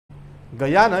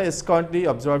Guyana is currently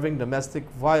observing Domestic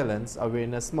Violence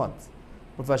Awareness Month.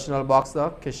 Professional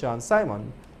boxer Kishawn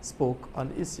Simon spoke on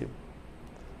the issue.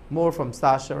 More from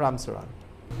Sasha Ramsaran.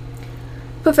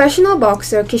 Professional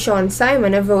boxer Kishawn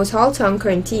Simon of Rose Hall Town,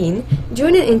 Quarantine,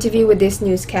 during an interview with this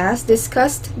newscast,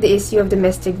 discussed the issue of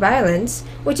domestic violence,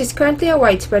 which is currently a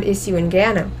widespread issue in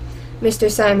Guyana.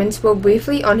 Mr. Simon spoke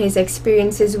briefly on his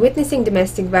experiences witnessing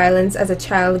domestic violence as a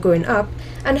child growing up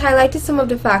and highlighted some of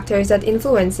the factors that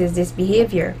influences this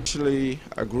behavior. Actually,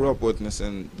 I grew up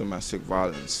witnessing domestic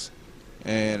violence,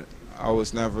 and I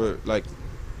was never,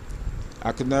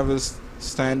 I could never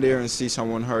stand there and see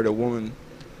someone hurt a woman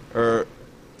or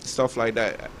stuff like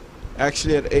that.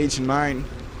 Actually, at age 9,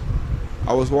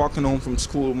 I was walking home from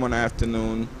school one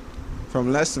afternoon,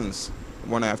 from lessons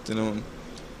one afternoon,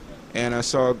 and I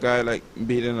saw a guy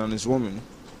beating on his woman.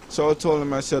 So I told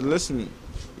him, I said, listen,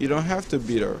 you don't have to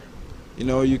beat her. You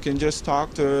know, you can just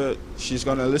talk to her, she's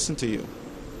gonna listen to you.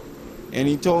 And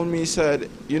he told me, he said,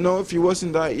 you know, if you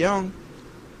wasn't that young,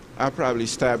 I'd probably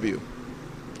stab you.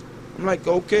 I'm like,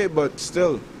 okay, but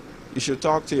still, you should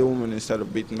talk to your woman instead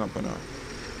of beating up on her.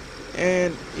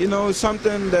 And, you know,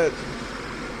 something that,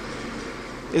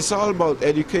 it's all about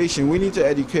education. We need to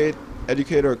educate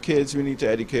our kids, we need to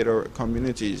educate our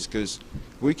communities, because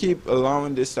we keep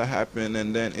allowing this to happen,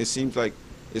 and then it seems like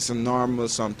it's a normal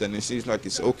something. It seems like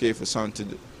it's okay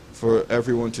for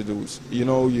everyone to do. You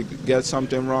know, you get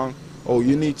something wrong, oh,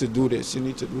 you need to do this, you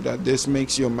need to do that. This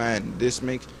makes you a man.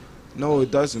 No,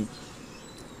 it doesn't.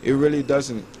 It really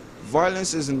doesn't.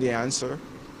 Violence isn't the answer.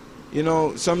 You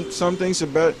know, some things are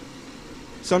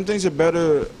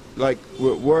better like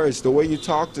with words. The way you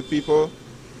talk to people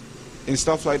and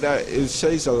stuff like that, it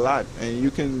says a lot, and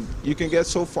you can get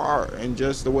so far in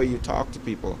just the way you talk to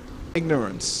people.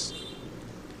 Ignorance.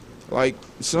 Like,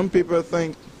 some people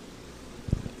think,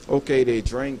 okay, they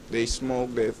drink, they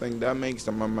smoke, they think that makes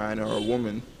them a man or a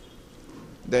woman.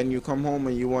 Then you come home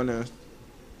and you wanna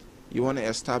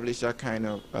establish that kind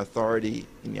of authority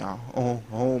in your own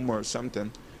home or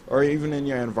something, or even in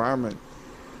your environment.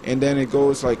 And then it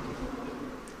goes like,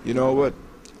 you know what,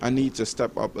 I need to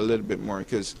step up a little bit more,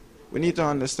 because we need to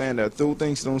understand that two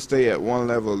things don't stay at one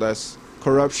level. That's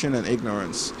corruption and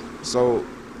ignorance. So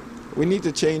we need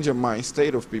to change the mind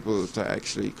state of people to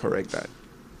actually correct that.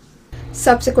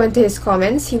 Subsequent to his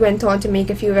comments, he went on to make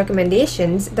a few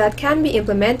recommendations that can be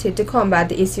implemented to combat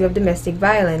the issue of domestic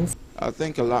violence. I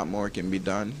think a lot more can be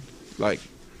done. Like,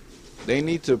 they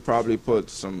need to probably put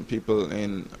some people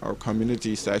in our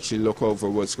communities to actually look over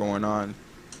what's going on.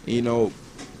 You know,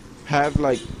 have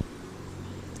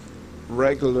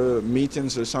regular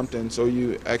meetings or something, so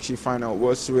you actually find out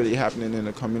what's really happening in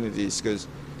the communities. Because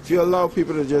if you allow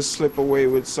people to just slip away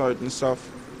with certain stuff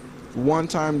one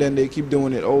time, then they keep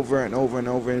doing it over and over and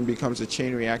over, and it becomes a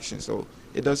chain reaction. So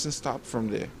it doesn't stop from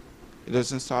there. It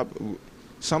doesn't stop.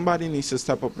 Somebody needs to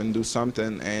step up and do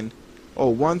something. And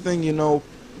one thing, you know,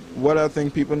 what I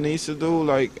think people need to do,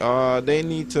 they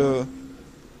need to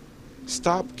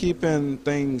stop keeping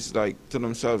things to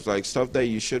themselves, like stuff that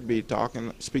you should be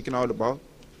speaking out about.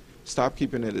 Stop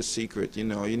keeping it a secret. You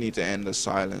know, you need to end the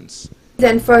silence.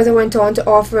 Then further went on to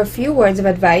offer a few words of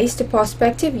advice to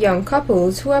prospective young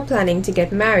couples who are planning to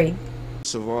get married.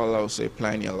 First of all, I would say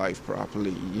plan your life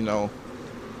properly. You know,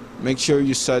 make sure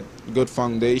you set good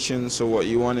foundations for what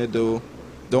you want to do.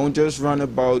 Don't just run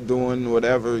about doing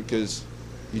whatever because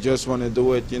you just want to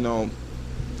do it. You know,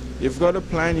 you've got to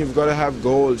plan. You've got to have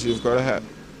goals. You've got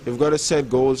to set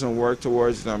goals and work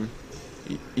towards them.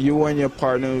 You and your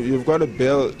partner, you've got to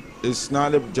build. It's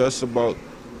not just about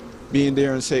being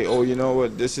there and say, oh, you know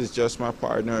what, this is just my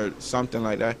partner, or something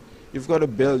like that. You've got to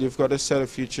build. You've got to set a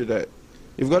future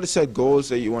you've got to set goals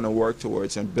that you want to work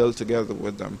towards and build together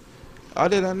with them.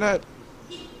 Other than that,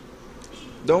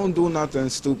 don't do nothing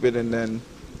stupid, and then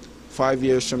 5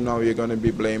 years from now you're going to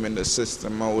be blaming the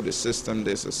system. Oh, the system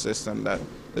this, the system that.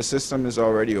 The system is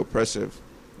already oppressive.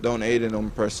 Don't aid and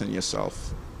oppressing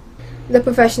yourself. The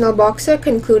professional boxer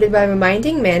concluded by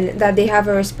reminding men that they have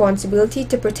a responsibility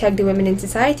to protect the women in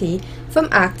society from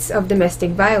acts of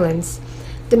domestic violence.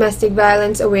 Domestic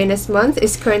Violence Awareness Month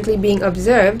is currently being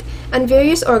observed, and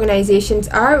various organizations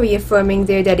are reaffirming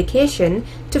their dedication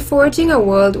to forging a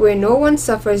world where no one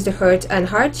suffers the hurt and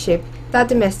hardship that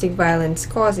domestic violence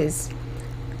causes.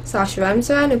 Sasha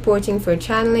Ramsaran reporting for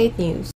Channel 8 News.